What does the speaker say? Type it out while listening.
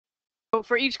So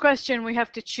for each question, we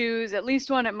have to choose at least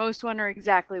one, at most one, or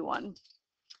exactly one.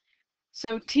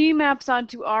 So T maps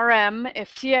onto Rm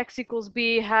if Tx equals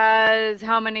B has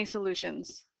how many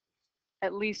solutions?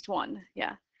 At least one,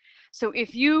 yeah. So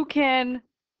if you can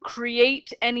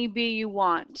create any B you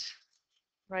want,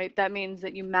 right, that means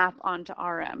that you map onto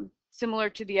Rm. Similar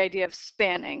to the idea of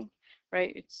spanning,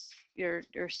 right? It's you're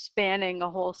spanning a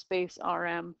whole space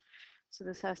Rm. So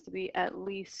this has to be at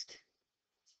least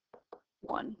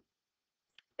one.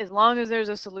 As long as there's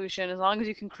a solution, as long as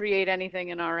you can create anything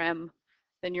in Rm,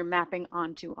 then you're mapping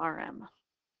onto Rm.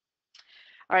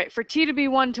 All right, for T to be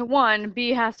 1 to 1,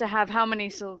 B has to have how many,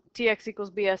 so Tx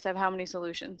equals B has to have how many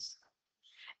solutions?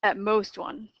 At most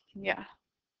one, yeah.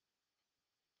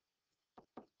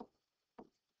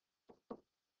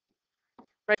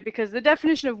 Right, because the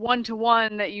definition of 1 to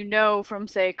 1 that you know from,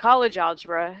 say, college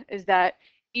algebra is that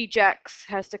each x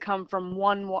has to come from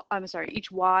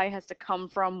each y has to come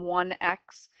from one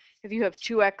x. If you have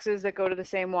two x's that go to the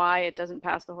same y, it doesn't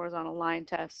pass the horizontal line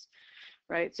test,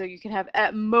 right? So you can have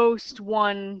at most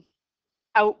one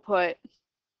output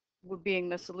being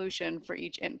the solution for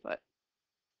each input.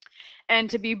 And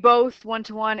to be both 1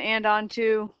 to 1 and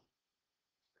onto,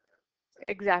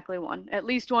 exactly one. At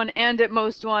least one and at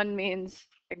most one means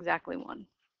exactly one.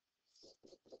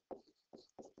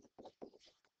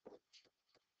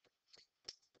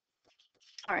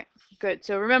 All right, good.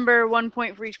 So remember, 1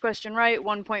 point for each question right,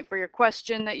 1 point for your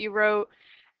question that you wrote,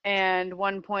 and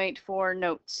 1 point for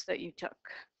notes that you took.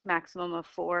 Maximum of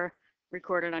 4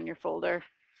 recorded on your folder.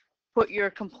 Put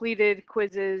your completed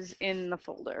quizzes in the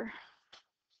folder.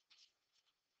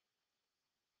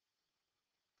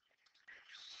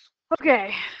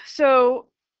 Okay, so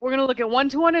we're going to look at 1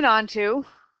 to 1 and onto.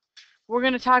 We're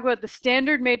going to talk about the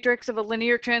standard matrix of a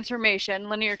linear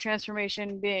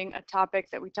transformation being a topic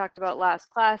that we talked about last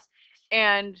class.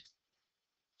 And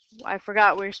I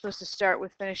forgot we were supposed to start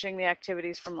with finishing the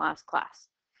activities from last class.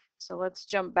 So let's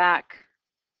jump back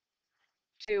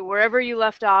to wherever you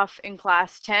left off in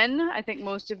class 10. I think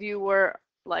most of you were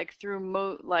like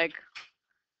through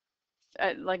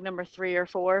at like number 3 or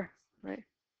 4, right?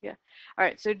 Yeah. All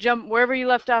right, so jump wherever you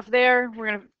left off there. We're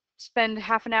going to spend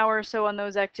half an hour or so on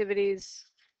those activities,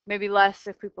 maybe less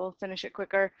if people finish it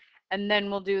quicker, and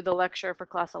then we'll do the lecture for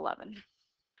class 11.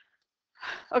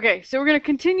 Okay, so we're going to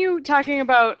continue talking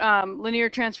about linear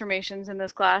transformations in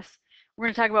this class. We're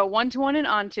going to talk about 1 to 1 and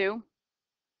onto.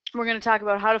 We're going to talk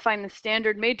about how to find the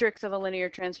standard matrix of a linear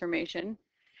transformation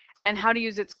and how to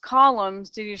use its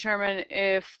columns to determine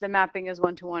if the mapping is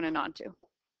 1 to 1 and onto.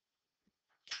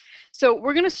 So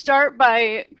we're going to start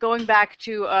by going back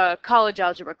to a college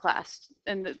algebra class,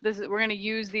 and we're going to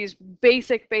use these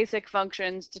basic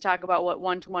functions to talk about what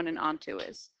 1 to 1 and onto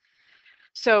is.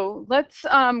 So let's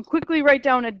quickly write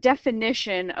down a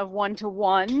definition of 1 to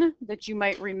 1 that you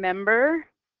might remember.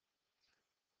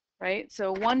 Right,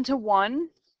 so 1 to 1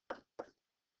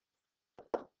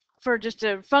 for just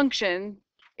a function,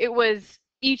 it was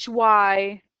each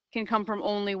y can come from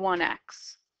only one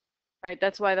x. Right,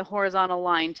 that's why the horizontal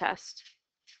line test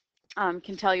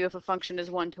can tell you if a function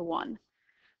is 1 to 1,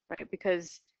 right?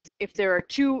 Because if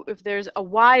there's a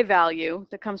y value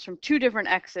that comes from two different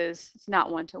x's, it's not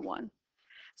 1 to 1.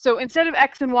 So instead of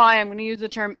x and y, I'm going to use the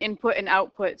term input and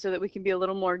output so that we can be a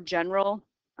little more general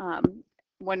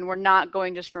when we're not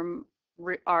going just from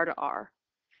R to R.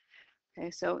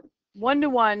 Okay, so 1 to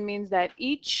 1 means that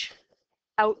each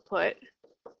output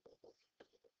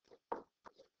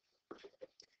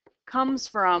comes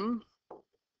from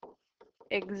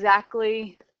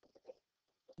exactly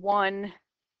one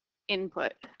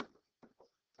input.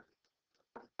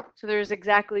 So there's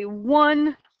exactly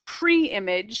one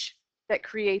pre-image that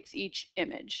creates each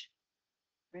image,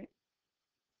 right?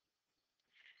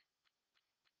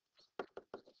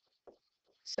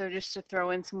 So just to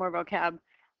throw in some more vocab,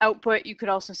 output, you could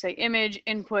also say image,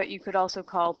 input, you could also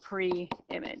call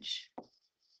pre-image.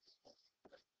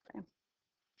 Okay.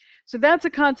 So that's a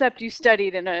concept you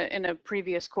studied in a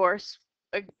previous course,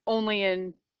 only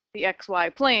in the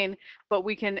XY plane, but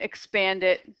we can expand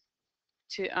it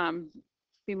to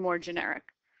be more generic.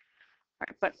 All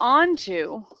right, but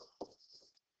onto,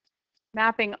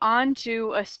 mapping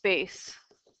onto a space.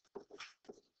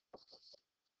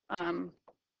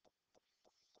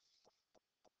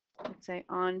 Let's say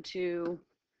onto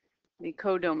the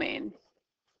codomain.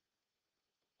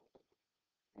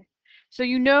 Okay. So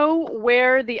you know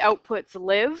where the outputs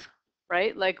live,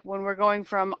 right? Like when we're going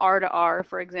from R to R,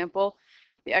 for example,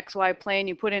 the XY plane,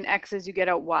 you put in X's, you get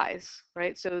out Y's,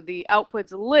 right? So the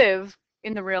outputs live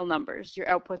in the real numbers. Your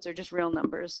outputs are just real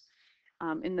numbers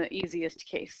in the easiest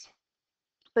case.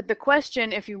 But the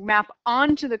question, if you map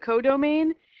onto the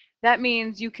codomain, that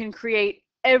means you can create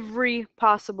every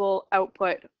possible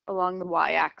output along the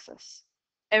y-axis,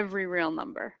 every real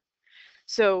number.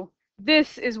 So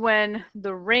this is when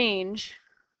the range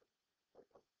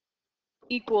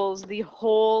equals the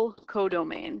whole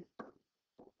codomain.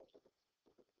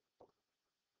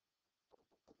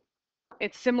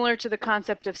 It's similar to the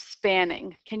concept of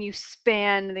spanning. Can you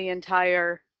span the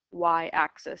entire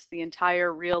y-axis, the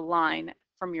entire real line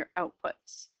from your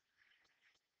outputs?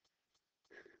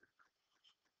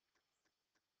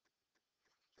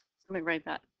 Let me write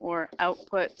that. Or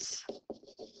outputs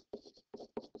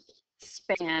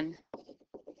span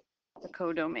the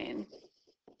codomain.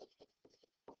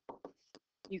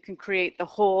 You can create the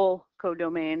whole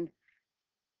codomain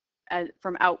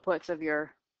from outputs of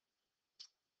your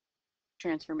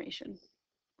transformation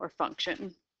or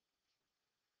function.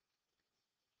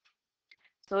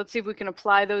 So let's see if we can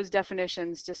apply those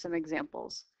definitions to some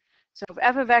examples. So if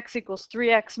f of x equals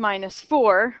 3x minus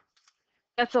 4,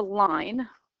 that's a line,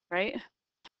 right?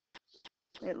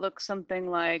 It looks something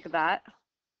like that.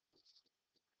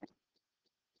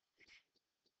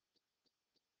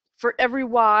 For every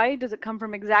y, does it come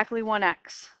from exactly one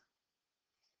x?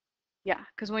 Yeah,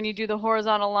 because when you do the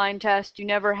horizontal line test, you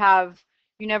never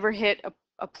hit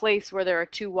a place where there are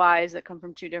two y's that come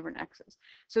from two different x's.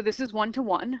 So this is 1 to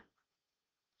 1.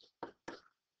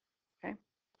 Okay.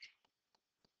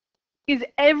 Is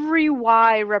every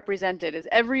y represented? Is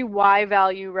every y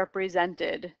value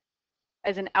represented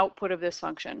as an output of this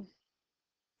function?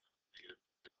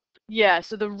 Yeah,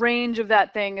 so the range of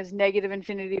that thing is negative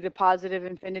infinity to positive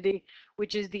infinity,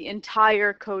 which is the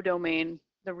entire codomain,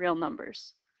 the real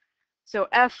numbers. So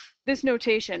f, this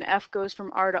notation, f goes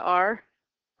from r to r.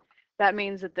 That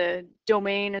means that the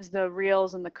domain is the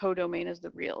reals and the codomain is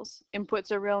the reals.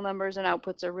 Inputs are real numbers and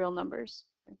outputs are real numbers.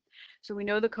 So we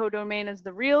know the codomain is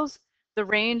the reals. The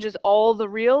range is all the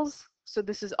reals. So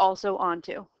this is also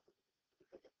onto.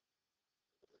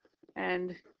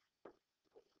 And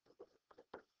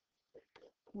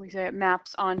we say it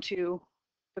maps onto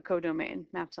the codomain,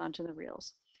 maps onto the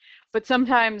reals. But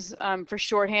sometimes for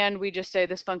shorthand, we just say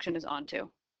this function is onto.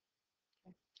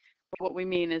 But what we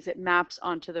mean is it maps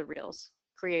onto the reals,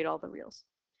 create all the reals.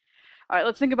 All right,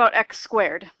 let's think about x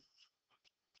squared.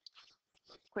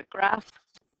 Quick graph.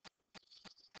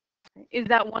 Is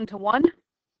that 1 to 1?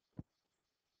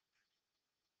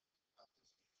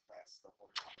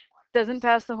 Doesn't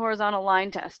pass the horizontal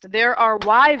line test. There are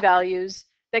y values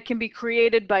that can be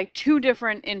created by two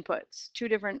different inputs, two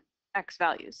different x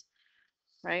values,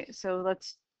 right? So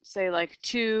let's say like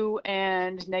 2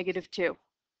 and negative 2,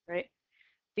 right?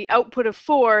 The output of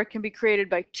 4 can be created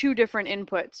by two different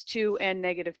inputs, 2 and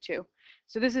negative 2.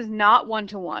 So this is not 1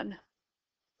 to 1.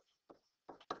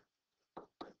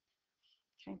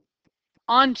 Okay.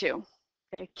 Onto.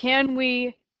 Okay. Can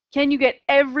you get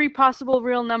every possible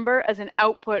real number as an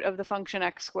output of the function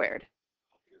x squared?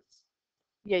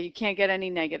 Yeah, you can't get any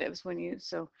negatives when you,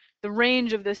 so the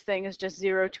range of this thing is just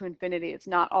 0 to infinity. It's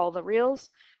not all the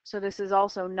reals. So this is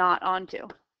also not onto.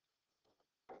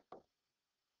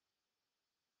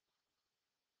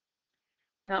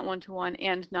 Not 1 to 1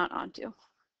 and not onto. All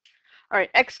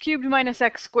right, x cubed minus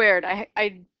x squared.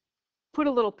 I put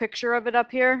a little picture of it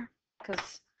up here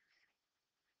because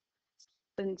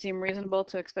it didn't seem reasonable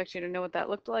to expect you to know what that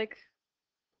looked like.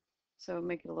 So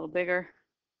make it a little bigger.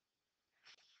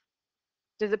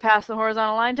 Does it pass the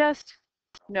horizontal line test?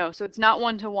 No, so it's not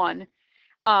 1 to 1.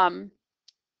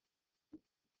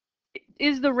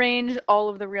 Is the range all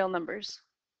of the real numbers?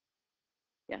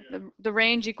 Yeah, the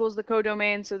range equals the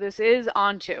codomain, so this is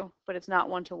onto, but it's not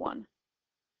 1 to 1.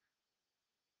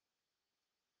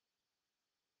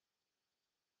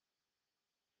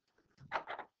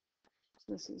 So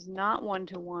this is not 1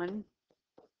 to 1,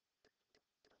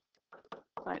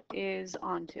 but is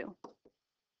onto.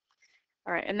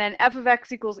 All right, and then f of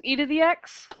x equals e to the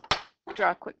x.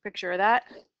 Draw a quick picture of that.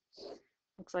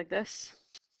 Looks like this.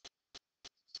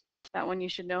 That one you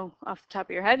should know off the top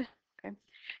of your head. Okay.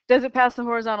 Does it pass the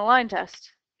horizontal line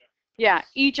test? Yeah,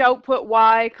 each output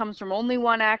y comes from only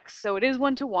one x, so it is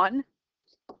 1 to 1.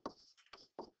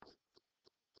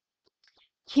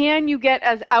 Can you get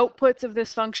as outputs of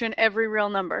this function every real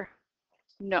number?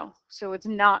 No, so it's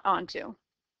not onto.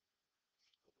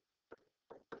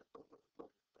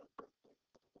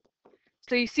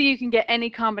 So you see you can get any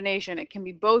combination. It can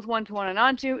be both 1 to 1 and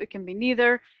onto. It can be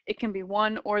neither. It can be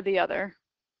one or the other.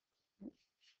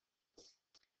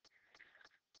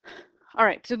 All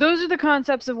right, so those are the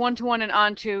concepts of 1 to 1 and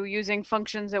onto using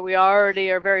functions that we already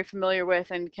are very familiar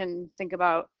with and can think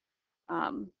about.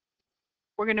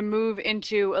 We're going to move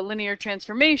into a linear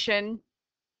transformation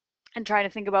and try to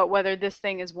think about whether this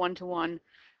thing is 1 to 1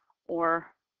 or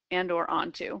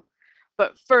onto.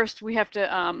 But first we have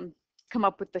to come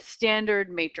up with the standard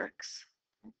matrix.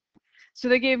 So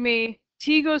they gave me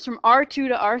T goes from R2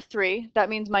 to R3. That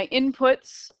means my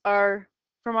inputs are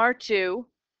from R2,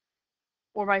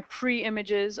 or my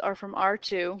pre-images are from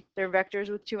R2. They're vectors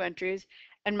with 2 entries.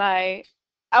 And my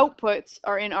outputs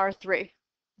are in R3,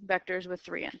 vectors with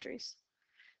 3 entries.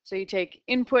 So you take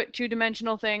input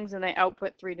 2-dimensional things and they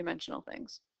output 3-dimensional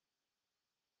things.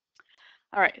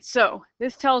 All right, so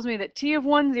this tells me that T of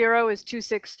 1, 0 is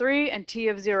 263 and T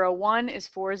of 0, 1 is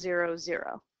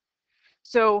 400.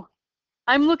 So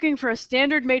I'm looking for a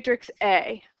standard matrix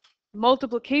A.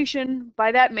 Multiplication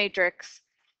by that matrix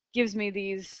gives me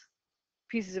these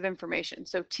pieces of information.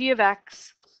 So T of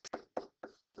X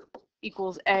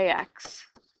equals AX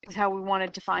is how we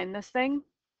wanted to find this thing.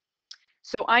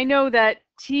 So I know that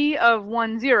T of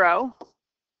 1, 0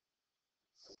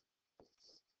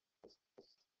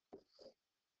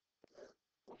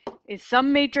 is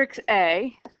some matrix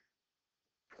A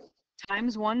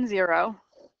times 1, 0,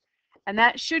 and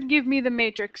that should give me the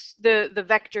matrix, the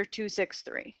vector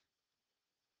 263.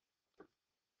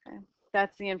 Okay,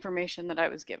 that's the information that I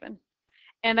was given.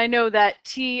 And I know that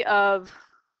T of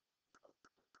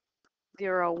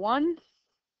 0, 1,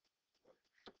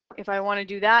 if I want to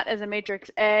do that as a matrix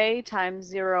A times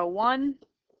 0, 1,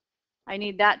 I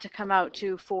need that to come out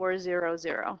to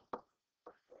 400.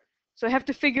 So I have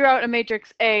to figure out a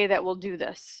matrix A that will do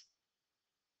this.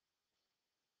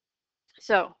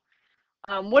 So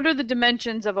what are the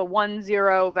dimensions of a 1,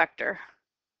 0 vector?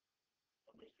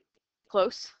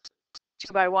 Close.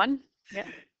 2 by 1. Yeah.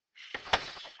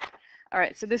 All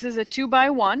right, so this is a 2 by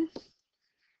 1.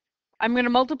 I'm going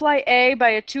to multiply A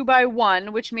by a 2 by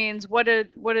 1, which means what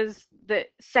does the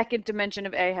second dimension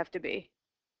of A have to be?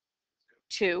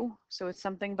 2. So it's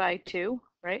something by 2,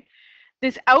 right?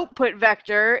 This output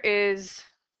vector is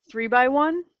 3 by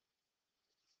 1.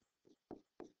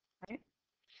 Right?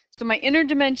 So my inner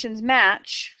dimensions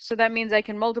match, so that means I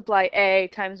can multiply A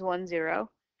times 1, 0.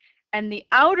 And the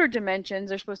outer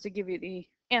dimensions are supposed to give you the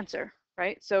answer,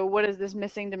 right? So what does this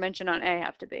missing dimension on A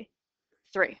have to be?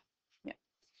 3. Yeah.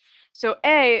 So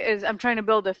A is, I'm trying to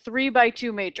build a 3 by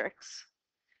 2 matrix,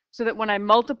 so that when I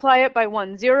multiply it by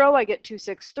 1, 0, I get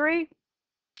 263.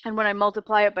 And when I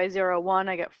multiply it by 0, 1,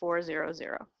 I get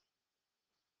 400. All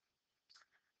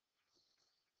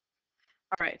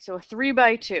right, so a 3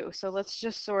 by 2. So let's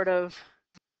just sort of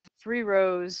 3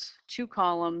 rows, 2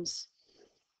 columns.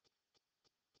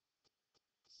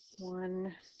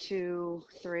 1, 2,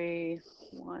 3,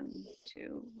 1,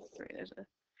 2, 3. There's a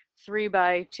 3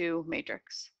 by 2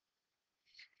 matrix.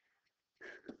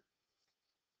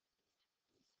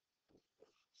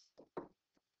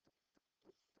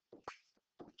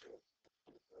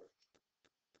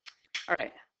 All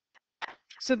right.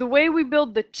 So the way we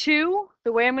build the 2,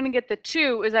 the way I'm going to get the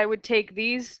 2 is I would take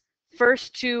these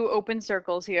first 2 open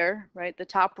circles here, right, the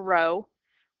top row,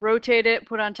 rotate it,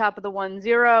 put on top of the 1,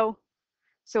 0.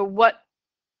 So what,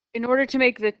 in order to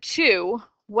make the 2,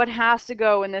 what has to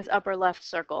go in this upper left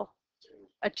circle?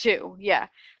 A 2, yeah,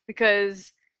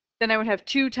 because then I would have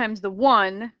 2 times the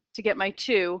 1 to get my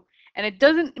 2, and it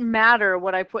doesn't matter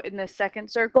what I put in this second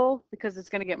circle because it's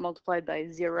going to get multiplied by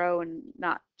 0 and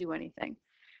not do anything.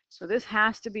 So this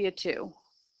has to be a 2.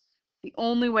 The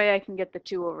only way I can get the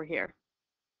 2 over here.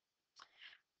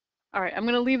 All right, I'm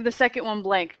going to leave the second one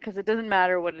blank because it doesn't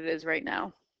matter what it is right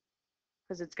now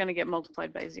because it's going to get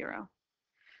multiplied by 0.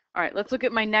 All right, let's look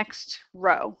at my next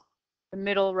row, the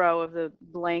middle row of the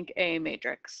blank A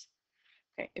matrix.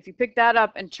 Okay, if you pick that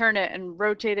up and turn it and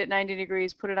rotate it 90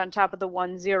 degrees, put it on top of the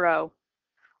 1, 0,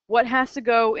 what has to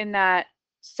go in that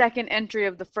second entry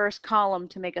of the first column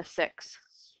to make a 6?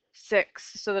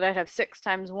 6, so that I have 6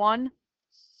 times 1.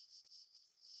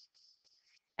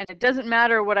 And it doesn't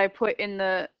matter what I put in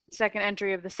the second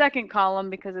entry of the second column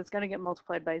because it's going to get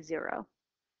multiplied by 0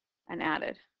 and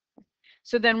added.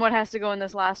 So then what has to go in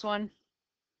this last one?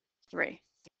 3.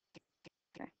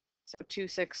 Okay, so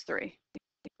 263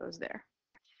 goes there.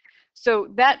 So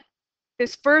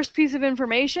this first piece of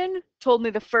information told me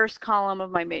the first column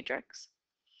of my matrix.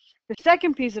 The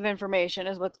second piece of information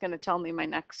is what's going to tell me my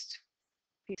next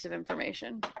piece of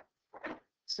information.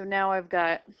 So now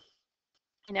I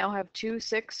now have 2,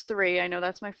 6, 3. I know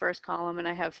that's my first column, and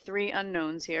I have 3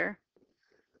 unknowns here.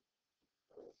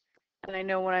 And I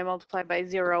know when I multiply by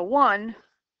 0, 1,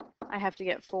 I have to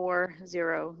get 4,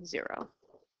 0, 0.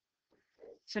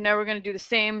 So now we're going to do the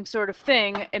same sort of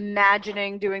thing,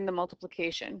 imagining doing the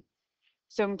multiplication.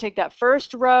 So I'm going to take that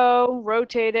first row,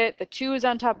 rotate it. The 2 is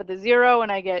on top of the 0,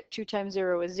 and I get 2 times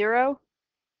 0 is 0.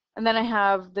 And then I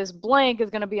have this blank is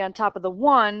going to be on top of the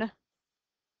 1.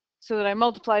 so that I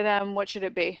multiply them, what should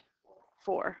it be?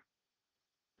 4.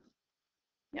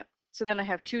 Yep. So then I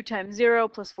have 2 times 0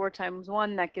 plus 4 times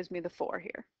 1. That gives me the 4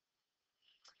 here.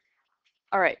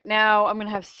 All right, now I'm going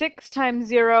to have 6 times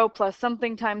 0 plus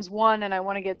something times 1, and I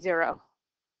want to get 0.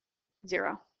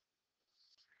 0.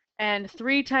 And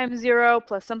 3 times 0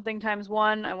 plus something times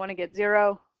 1, I want to get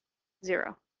 0.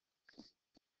 0.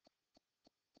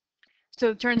 So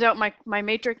it turns out my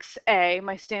matrix A,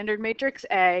 my standard matrix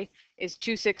A, is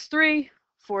 2, 6, 3,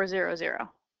 4, 0, 0.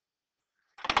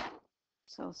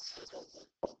 So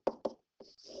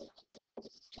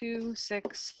 2,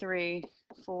 6, 3,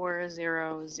 4,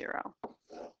 0, 0.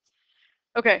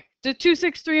 Okay, do 2,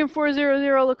 6, 3, and 4, 0,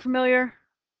 0 look familiar?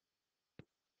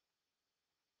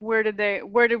 Where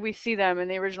did we see them in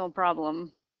the original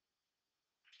problem?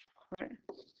 Right.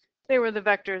 They were the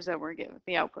vectors that were given,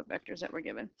 the output vectors that were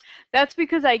given. That's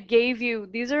because I gave you,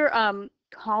 these are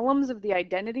columns of the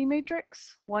identity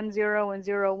matrix, 1, 0, and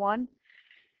 0, 1.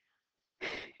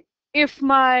 If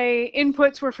my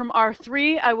inputs were from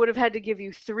R3, I would have had to give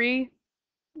you 3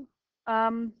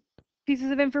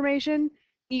 pieces of information,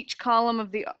 each column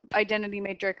of the identity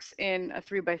matrix in a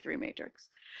 3 by 3 matrix.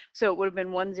 So it would have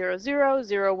been 1, 0, 0,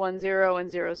 0, 1, 0, and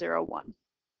 0, 0, 1.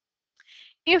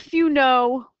 If you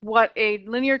know what a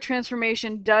linear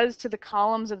transformation does to the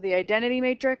columns of the identity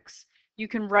matrix, you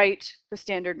can write the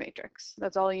standard matrix.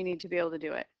 That's all you need to be able to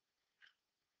do it.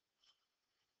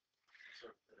 So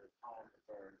the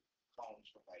columns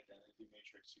from the identity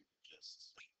matrix, you can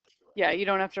just yeah, you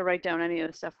don't have to write down any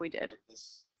of the stuff we did.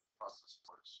 This process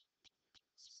works.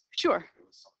 Sure.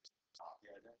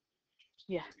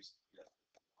 Yeah.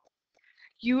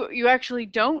 You actually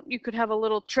don't. You could have a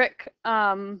little trick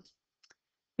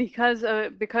because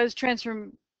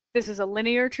this is a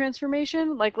linear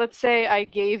transformation. Like let's say I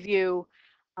gave you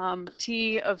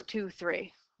t of 2,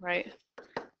 3, right?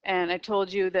 And I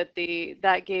told you that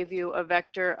that gave you a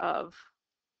vector of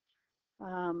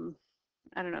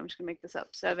I don't know, I'm just gonna make this up,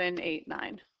 7, 8,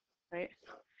 9, right?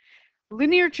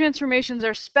 Linear transformations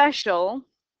are special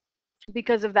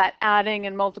because of that adding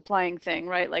and multiplying thing,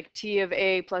 right? Like t of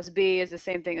a plus b is the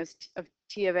same thing as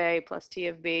t of a plus t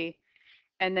of b.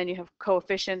 And then you have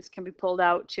coefficients can be pulled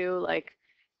out too, like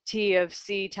t of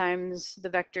c times the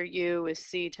vector u is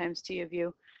c times t of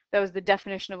u. That was the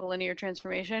definition of a linear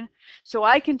transformation. So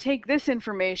I can take this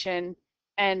information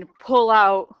and pull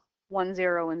out 1,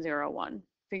 0, and 0, 1.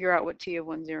 Figure out what t of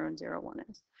 1, 0, and 0, 1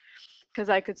 is. Because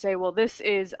I could say, well, this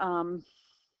is,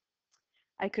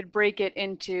 I could break it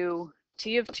into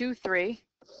t of 2, 3.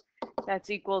 That's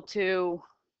equal to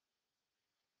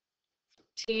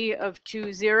t of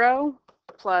 2, 0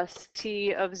 plus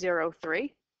t of 0,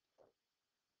 3.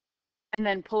 And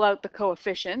then pull out the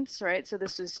coefficients, right? So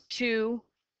this is 2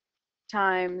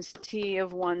 times t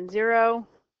of 1, 0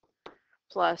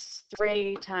 plus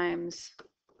 3 times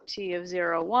t of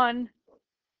 0, 1.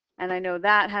 And I know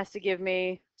that has to give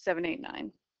me 7, 8,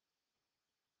 9.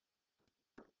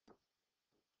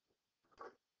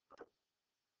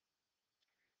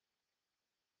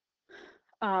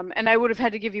 And I would have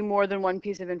had to give you more than one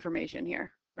piece of information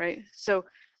here, right? So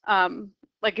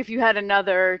like if you had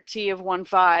another t of 1,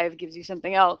 5 gives you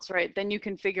something else, right? Then you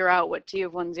can figure out what t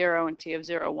of 1, 0 and t of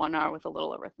 0, 1 are with a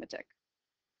little arithmetic.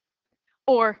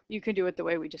 Or you can do it the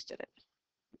way we just did it.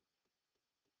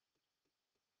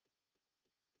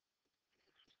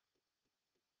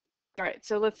 All right,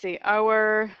 so let's see.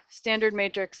 Our standard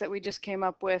matrix that we just came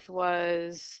up with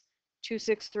was 2,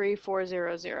 6, 3, 4,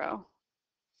 0, 0.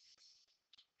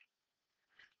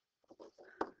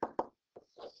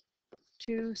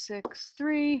 Two, 6,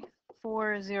 3,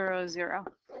 4, 0, 0.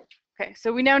 Okay,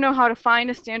 so we now know how to find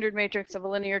a standard matrix of a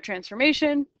linear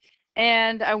transformation.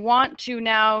 And I want to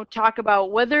now talk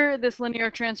about whether this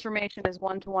linear transformation is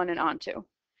one-to-one and onto.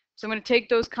 So I'm going to take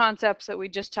those concepts that we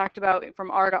just talked about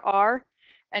from R to R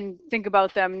and think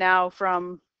about them now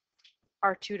from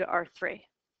R2 to R3,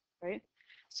 right?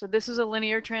 So this is a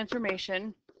linear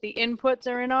transformation. The inputs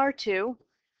are in R2,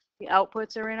 the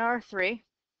outputs are in R3.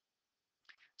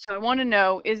 So I want to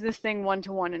know, is this thing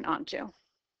one-to-one and onto?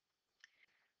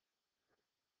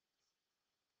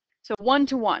 So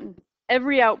one-to-one,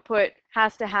 every output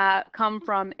has to come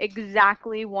from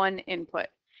exactly one input.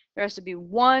 There has to be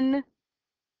one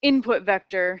input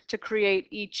vector to create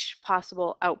each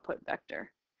possible output vector.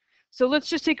 So let's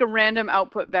just take a random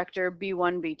output vector,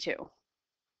 B1, B2,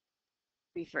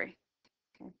 B3.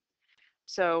 Okay.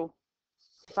 So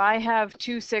if I have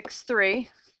 2, 6, 3,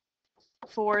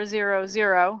 4, 0,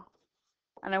 0,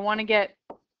 and I want to get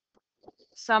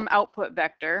some output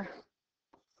vector,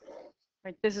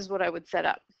 right, this is what I would set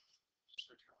up.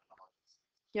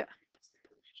 Yeah.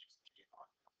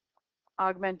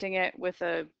 augmenting it with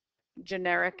a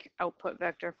generic output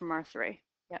vector from R3.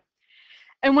 Yep.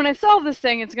 And when I solve this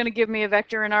thing, it's going to give me a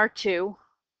vector in R2,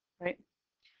 right?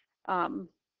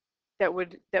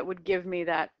 That would give me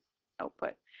that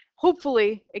output.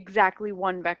 Hopefully, exactly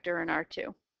one vector in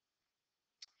R2.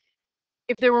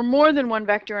 If there were more than one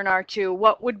vector in R2,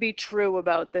 what would be true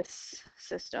about this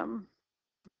system?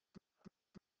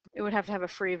 It would have to have a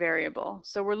free variable.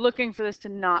 So we're looking for this to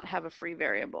not have a free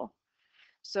variable.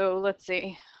 So let's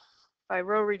see. If I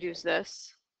row reduce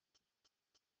this,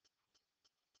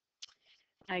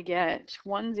 I get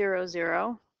 1, 0,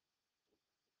 0,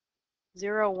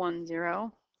 0, 1,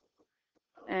 0,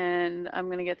 and I'm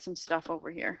going to get some stuff over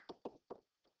here.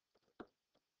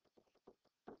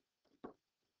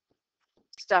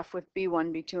 Stuff with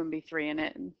B1, B2, and B3 in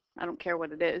it, and I don't care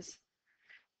what it is.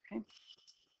 Okay.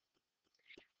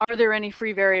 Are there any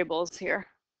free variables here?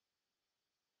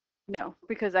 No,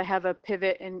 because I have a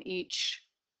pivot in each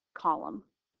column,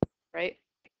 right?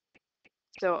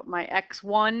 So my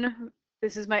X1,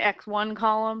 this is my X1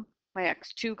 column, my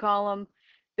X2 column.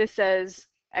 This says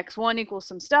X1 equals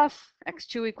some stuff,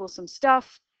 X2 equals some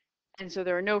stuff, and so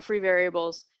there are no free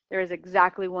variables. There is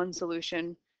exactly one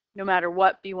solution, no matter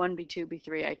what B1, B2,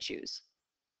 B3 I choose.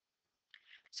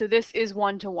 So this is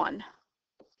one-to-one.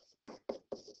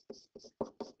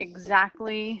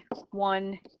 Exactly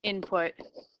one input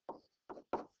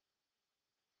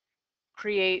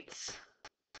creates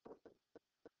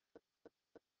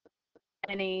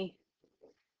any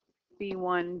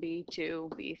B1, B2,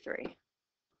 B3.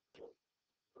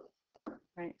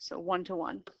 Right, so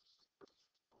one-to-one.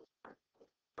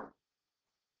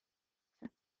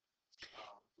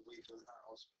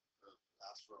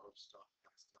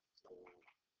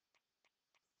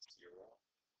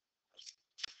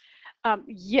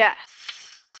 Yes.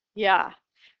 Yeah.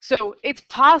 So it's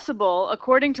possible,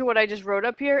 according to what I just wrote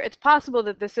up here, it's possible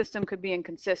that the system could be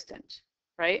inconsistent,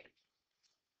 right?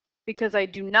 Because I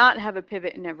do not have a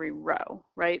pivot in every row,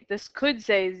 right? This could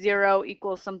say 0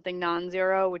 equals something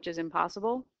non-zero, which is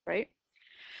impossible, right?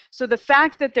 So the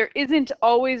fact that there isn't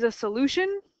always a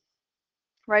solution,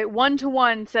 right?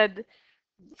 One-to-one said,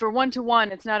 for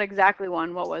one-to-one, it's not exactly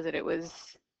one. What was it? It was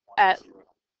at,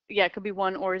 yeah, it could be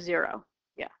 1 or 0.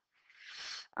 Yeah.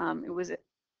 It was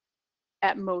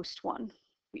at most one.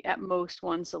 The at most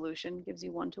one solution gives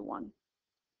you one-to-one.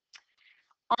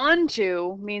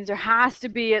 Onto means there has to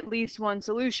be at least one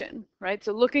solution, right?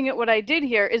 So looking at what I did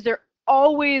here, is there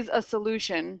always a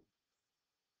solution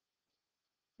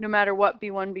no matter what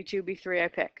B1, B2, B3 I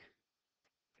pick?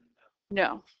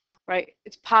 No, right?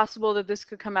 It's possible that this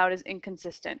could come out as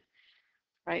inconsistent,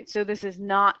 right? So this is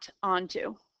not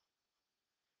onto.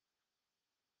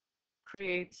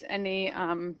 Creates any,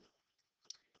 I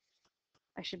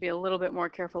should be a little bit more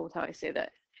careful with how I say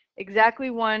that. Exactly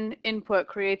one input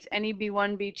creates any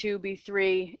B1, B2,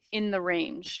 B3 in the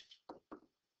range.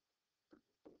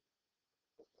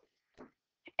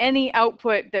 Any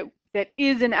output that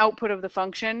is an output of the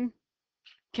function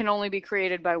can only be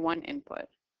created by one input.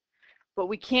 But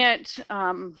we can't,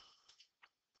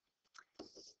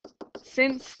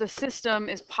 since the system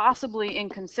is possibly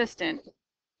inconsistent,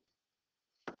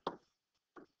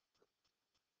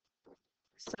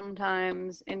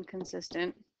 sometimes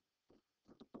inconsistent,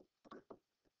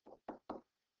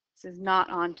 this is not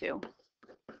onto.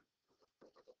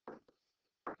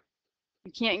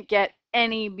 You can't get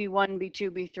any B1, B2,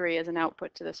 B3 as an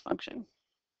output to this function.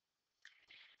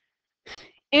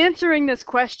 Answering this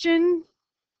question,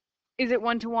 is it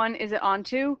one-to-one, is it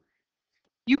onto,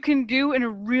 you can do in a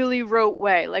really rote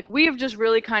way. Like we have just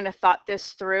really kind of thought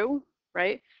this through,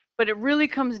 right? But it really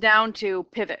comes down to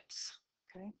pivots,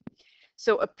 okay?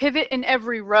 So a pivot in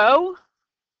every row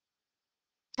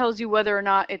tells you whether or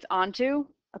not it's onto.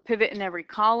 A pivot in every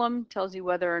column tells you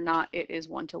whether or not it is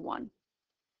one-to-one.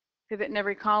 Pivot in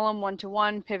every column,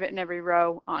 one-to-one, pivot in every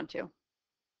row, onto.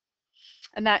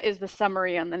 And that is the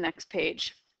summary on the next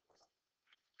page.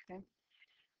 Okay.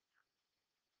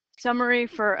 Summary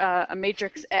for a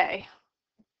matrix A.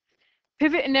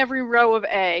 Pivot in every row of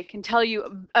A can tell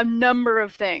you a number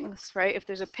of things, right? If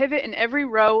there's a pivot in every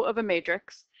row of a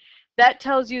matrix, that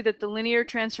tells you that the linear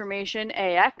transformation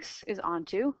AX is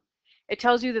onto. It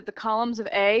tells you that the columns of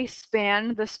A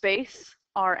span the space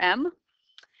Rm.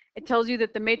 It tells you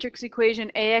that the matrix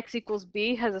equation AX equals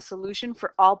B has a solution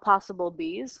for all possible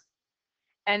B's.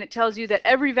 And it tells you that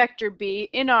every vector B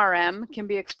in Rm can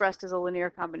be expressed as a linear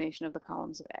combination of the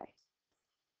columns of A.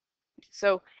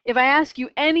 So if I ask you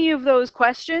any of those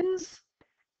questions,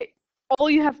 all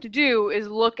you have to do is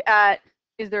look at,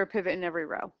 is there a pivot in every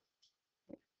row?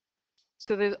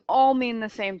 So they all mean the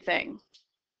same thing.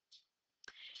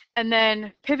 And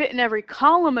then pivot in every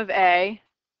column of A,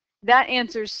 that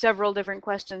answers several different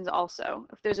questions also.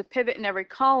 If there's a pivot in every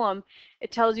column,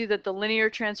 it tells you that the linear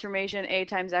transformation A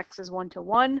times X is 1 to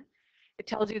 1. It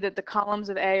tells you that the columns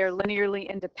of A are linearly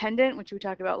independent, which we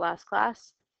talked about last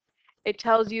class. It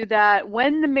tells you that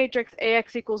when the matrix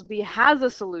AX equals B has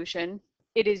a solution,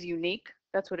 it is unique.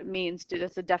 That's what it means.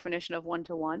 That's the definition of 1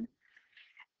 to 1.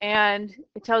 And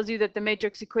it tells you that the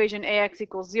matrix equation AX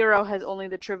equals 0 has only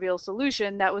the trivial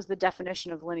solution. That was the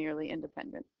definition of linearly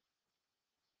independent.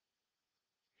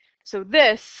 So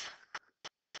this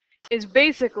is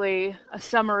basically a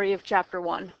summary of chapter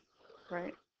 1,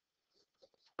 right?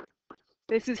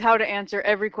 This is how to answer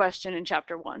every question in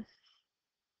chapter 1.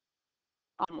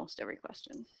 Almost every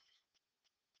question.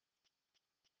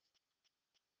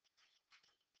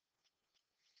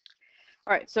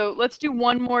 All right, so let's do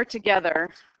one more together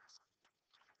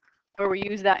where we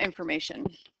use that information.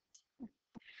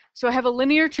 So I have a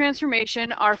linear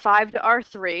transformation, R5 to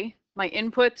R3. My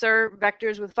inputs are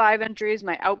vectors with 5 entries.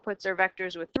 My outputs are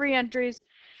vectors with 3 entries.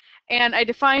 And I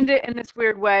defined it in this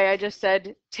weird way. I just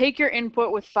said, take your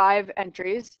input with 5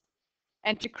 entries.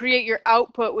 And to create your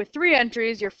output with 3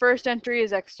 entries, your first entry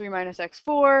is x3 minus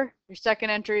x4. Your second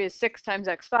entry is 6 times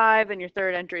x5. And your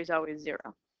third entry is always 0.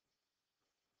 All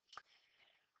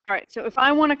right, so if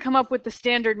I want to come up with the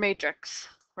standard matrix,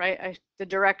 right, the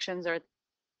directions are at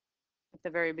the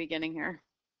very beginning here.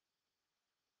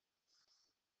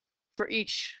 For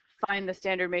each, find the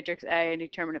standard matrix A and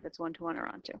determine if it's 1 to 1 or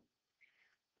onto. All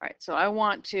right, so I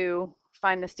want to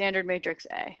find the standard matrix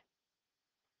A.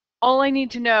 All I need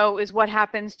to know is what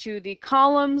happens to the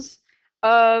columns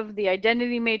of the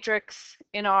identity matrix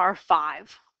in R5,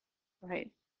 right?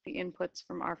 The inputs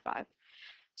from R5.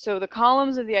 So the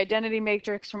columns of the identity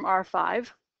matrix from R5,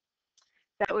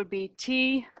 that would be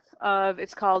T of,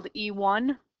 it's called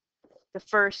E1, the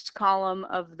first column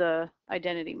of the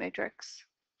identity matrix.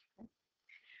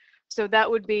 So that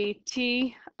would be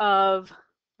T of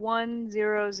 1,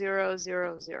 0, 0,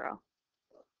 0, 0.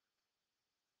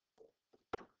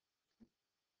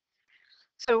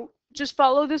 So just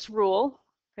follow this rule.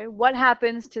 Okay, what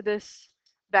happens to this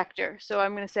vector? So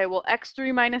I'm going to say, well,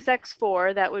 x3 minus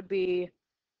x4, that would be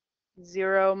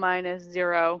 0 minus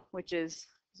 0, which is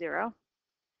 0.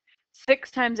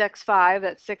 6 times x5,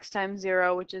 that's 6 times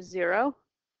 0, which is 0.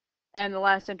 And the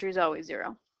last entry is always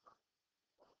 0.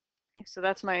 So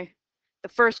that's the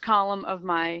first column of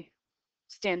my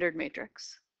standard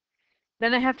matrix.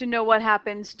 Then I have to know what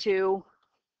happens to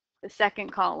the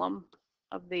second column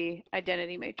of the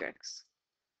identity matrix.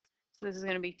 So this is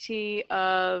going to be T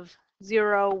of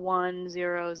 0, 1,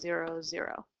 0, 0,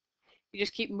 0. You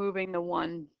just keep moving the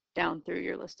 1 down through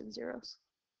your list of zeros.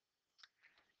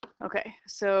 Okay,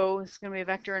 so it's going to be a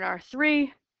vector in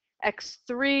R3.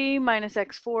 x3 minus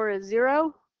x4 is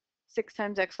 0. 6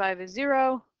 times x5 is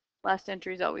 0. Last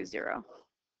entry is always 0.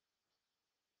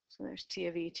 So there's T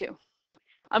of E2.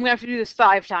 I'm going to have to do this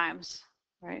 5 times,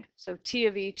 right? So T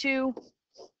of E2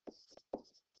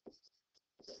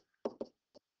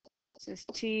 this is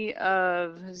T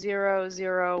of 0,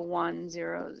 0, 1,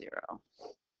 0, 0.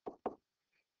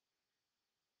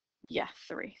 Yeah,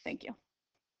 3. Thank you.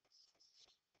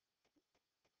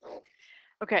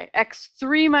 Okay,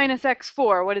 x3 minus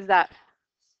x4, what is that?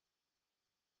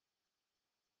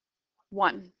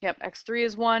 1. Yep, x3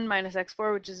 is 1 minus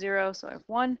x4, which is 0, so I have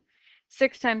 1.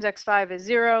 6 times x5 is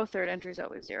 0. Third entry is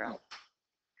always 0.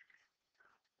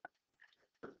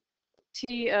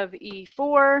 T of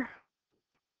E4,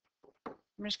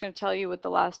 I'm just going to tell you what the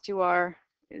last two are,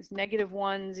 is negative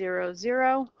 1, 0,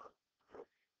 0.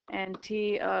 And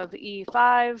T of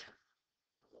E5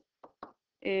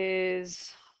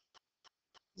 is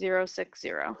 0, 6,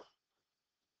 0.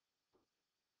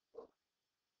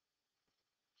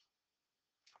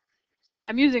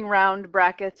 I'm using round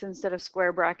brackets instead of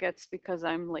square brackets because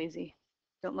I'm lazy.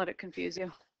 Don't let it confuse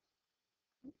you.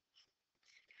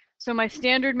 So my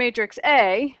standard matrix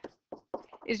A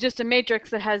is just a matrix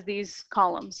that has these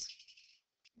columns.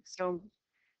 So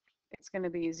it's going to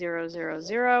be 0, 0,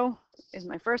 0 is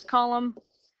my first column.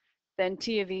 Then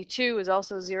T of E2 is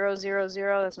also 0, 0,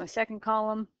 0. That's my second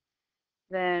column.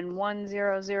 Then 1,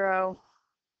 0, 0,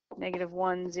 negative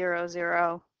 1, 0,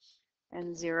 0,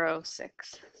 and 0,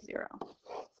 6, 0.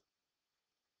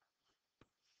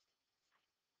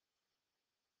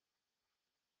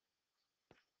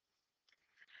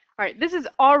 All right, this is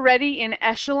already in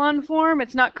echelon form.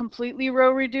 It's not completely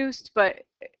row reduced, but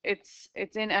it's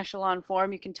in echelon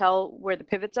form. You can tell where the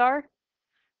pivots are,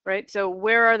 right? So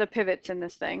where are the pivots in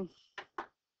this thing?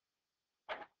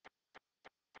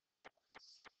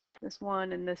 This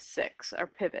 1 and this 6 are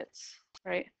pivots,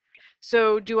 right?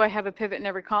 So do I have a pivot in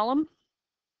every column?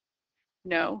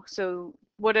 No. So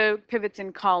what do pivots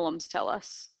in columns tell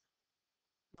us?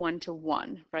 1 to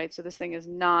 1, right? So this thing is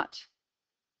not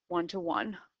 1 to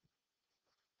 1.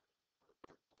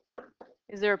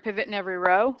 Is there a pivot in every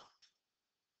row?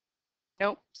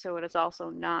 Nope. So it is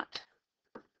also not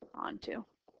onto.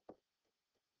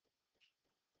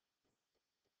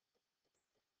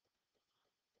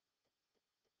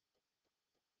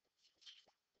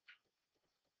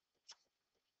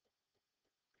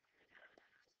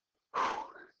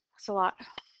 That's a lot.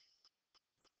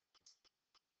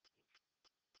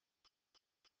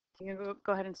 You can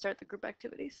go ahead and start the group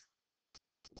activities.